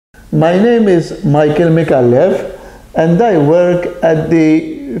My name is Micallef and I work at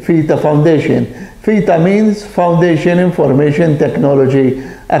the FITA Foundation. FITA means Foundation Information Technology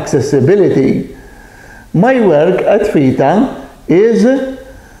Accessibility. My work at FITA is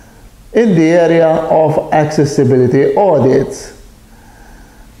in the area of accessibility audits.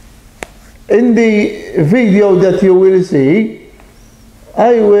 In the video that you will see,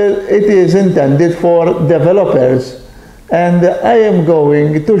 it is intended for developers, and I am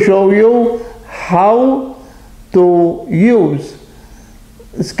going to show you how to use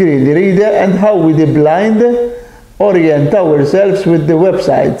screen reader and how we the blind orient ourselves with the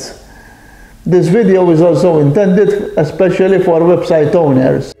websites. This video is also intended especially for website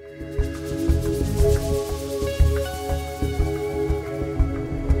owners.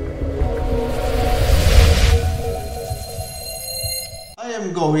 I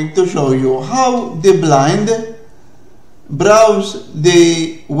am going to show you how the blind browse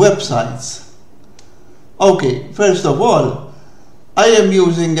the websites. Okay, first of all, I am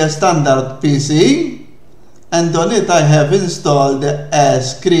using a standard PC, and on it I have installed a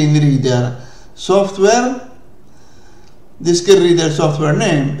screen reader software. The screen reader software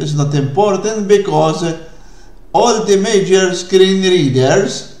name is not important because all the major screen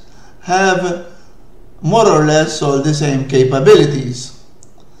readers have more or less all the same capabilities.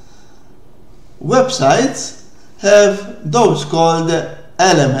 Websites have those called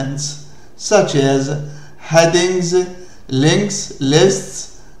elements, such as headings, links,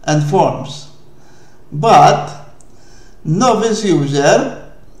 lists, and forms. But novice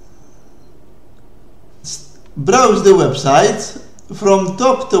user browse the websites from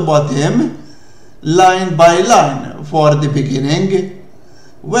top to bottom, line by line for the beginning.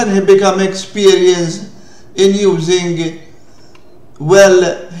 When he become experienced in using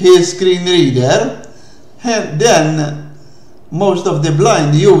well his screen reader, then most of the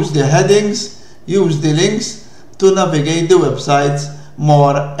blind use the headings, use the links to navigate the websites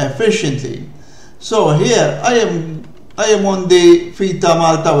more efficiently. So here I am on the FITA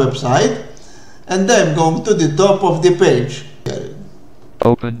Malta website, and I am going to the top of the page.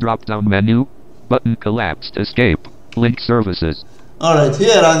 Open drop-down menu, button collapsed, escape, link services. Alright,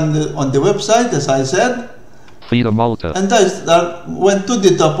 here on the website, as I said, FITA Malta. and I went to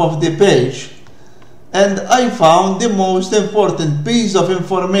the top of the page, and I found the most important piece of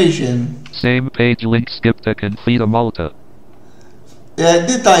information. Same page link skipped and FITA Malta.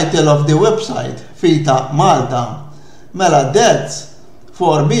 The title of the website, FITA Malta. Mela, that's,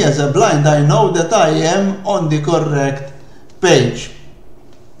 for me as a blind, I know that I am on the correct page.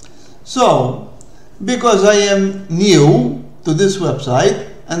 So, because I am new to this website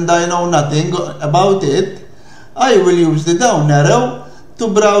and I know nothing about it, I will use the down arrow to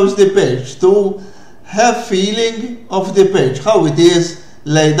browse the page, to have feeling of the page, how it is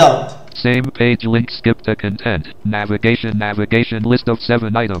laid out. Same page link skipped to content, navigation list of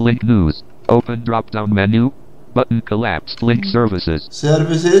 7 items, link news, open drop down menu, button collapsed, link services,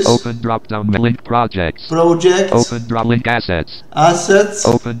 open drop down link projects, open drop link assets,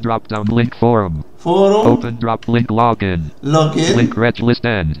 open drop down link forum, open drop link login, link reg list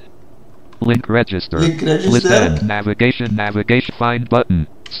end, link register, list end, navigation find button,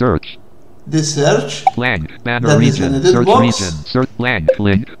 search, the search, blank, banner region, search box. region, search blank,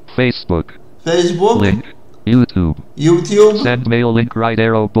 link, Facebook, link, YouTube, send mail, link, right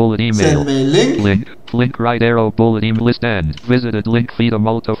arrow, bullet, email, send mail link, right arrow, bullet, email, list end, visited, link, FITA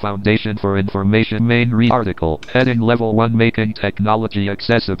Malta Foundation for Information, main article, heading level 1, making technology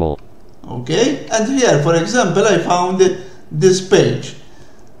accessible. Okay, and here, for example, I found this page,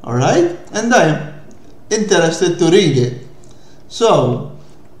 alright, and I'm interested to read it. So,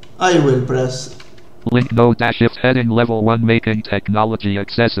 I will press link no dash shift heading level 1 making technology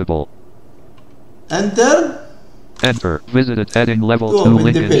accessible. Enter. Visited heading level 2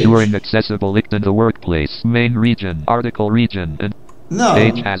 link ensuring accessible link in the workplace. Main region, article region, and now,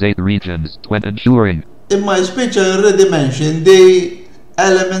 page has 8 regions when ensuring. In my speech I already mentioned the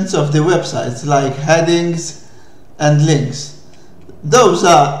elements of the websites like headings and links. Those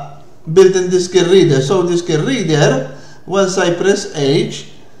are built in the screen reader. So the screen reader, once I press H,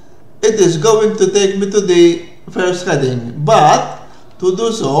 it is going to take me to the first heading, but to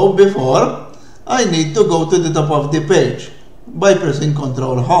do so before I need to go to the top of the page by pressing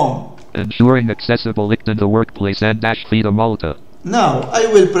Ctrl Home. Ensuring accessible link in the workplace and dash FITA Malta. Now I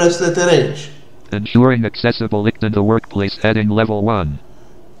will press letter H. Ensuring accessible link in the workplace heading level 1.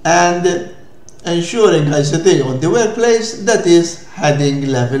 And ensuring ICT on the workplace, that is heading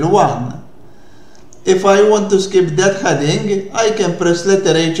level 1. If I want to skip that heading, I can press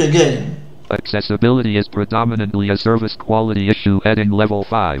letter H again. Accessibility is predominantly a service quality issue heading level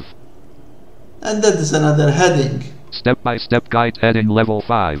 5. And that is another heading. Step-by-step guide heading level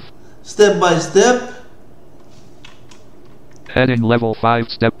 5. Step-by-step. Heading level 5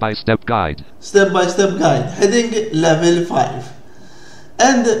 step-by-step guide. Step-by-step guide. Heading level 5.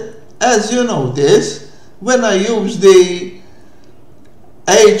 And as you notice, when I use the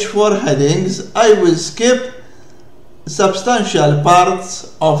H4 headings, I will skip substantial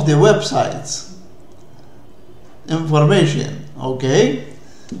parts of the website's information, okay?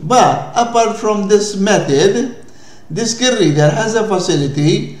 But apart from this method, the screen reader has a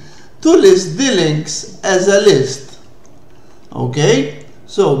facility to list the links as a list, okay?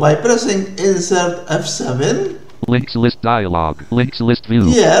 So by pressing Insert F7, Links list dialog, links list view.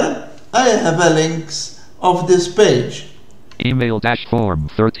 Here I have a links of this page. Email dash form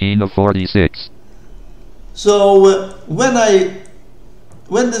 13 of 46. So when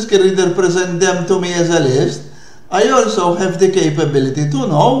the screen reader present them to me as a list, I also have the capability to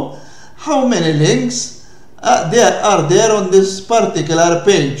know how many links there are on this particular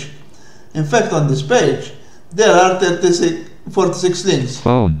page. In fact, on this page, there are 46 links.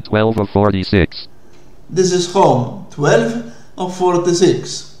 Phone 12 of 46. This is home 12 of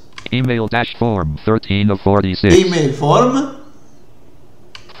 46. Email dash form 13 of 46. Email form.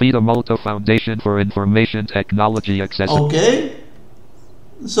 Fidamoto Foundation for Information Technology Accessibility. Okay.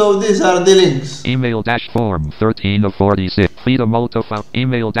 So these are the links. Email dash form 13 of 46. Fidamoto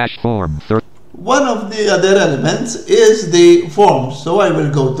email dash form 13. One of the other elements is the form. So I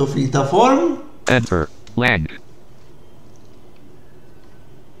will go to Fita form. Enter. Lang.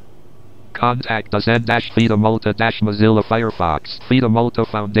 Contact us n-Fidamoto Mozilla Firefox. Fidamoto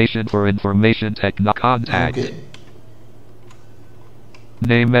Foundation for Information Technology. Contact. Okay.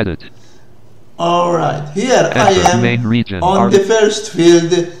 Name edit. Alright, here Enter I am main region. on the first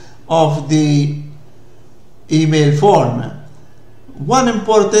field of the email form. One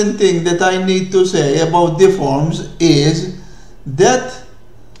important thing that I need to say about the forms is that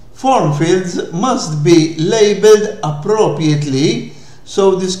form fields must be labeled appropriately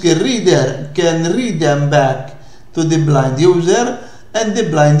so the screen reader can read them back to the blind user, and the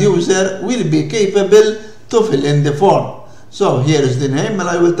blind user will be capable to fill in the form. So here is the name, and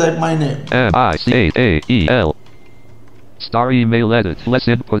I will type my name. Micael. Star email edit. Less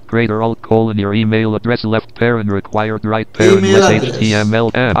input greater alt : your email address left parent required right parent Email less address.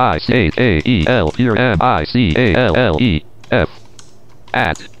 HTML Micael here MICALEF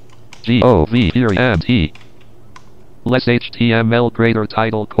at GOV here MT less HTML greater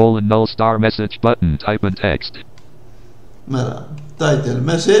title : null star message button type in text. Mela, title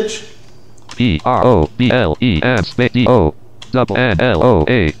message. PROBLEM space DO double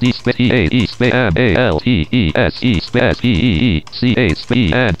NLOAD space EAE space MALTESE space PEECH space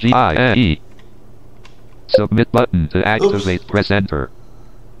ENGINE. Submit button to activate. Press enter.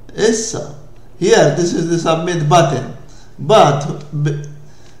 Issa, here this is the submit button. But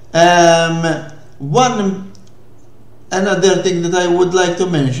another thing that I would like to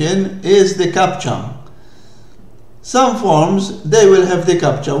mention is the CAPTCHA. Some forms, they will have the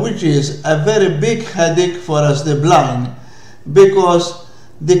CAPTCHA, which is a very big headache for us the blind, because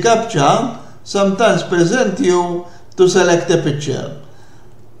the CAPTCHA sometimes present you to select a picture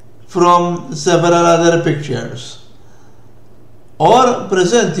from several other pictures, or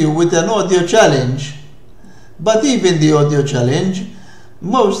present you with an audio challenge. But even the audio challenge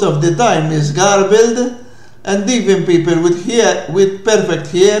most of the time is garbled, and even people with perfect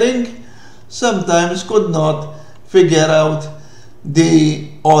hearing sometimes could not figure out the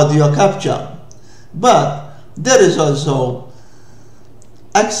audio CAPTCHA. But there is also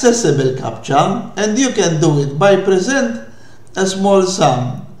accessible CAPTCHA, and you can do it by present a small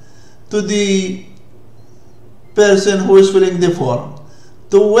sum to the person who is filling the form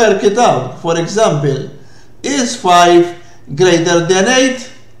to work it out. For example, is 5 greater than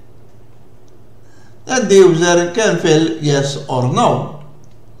 8? And the user can fill yes or no.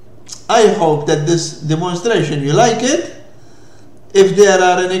 I hope that this demonstration you like it. If there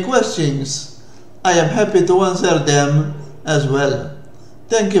are any questions, I am happy to answer them as well.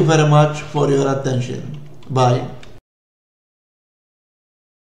 Thank you very much for your attention. Bye.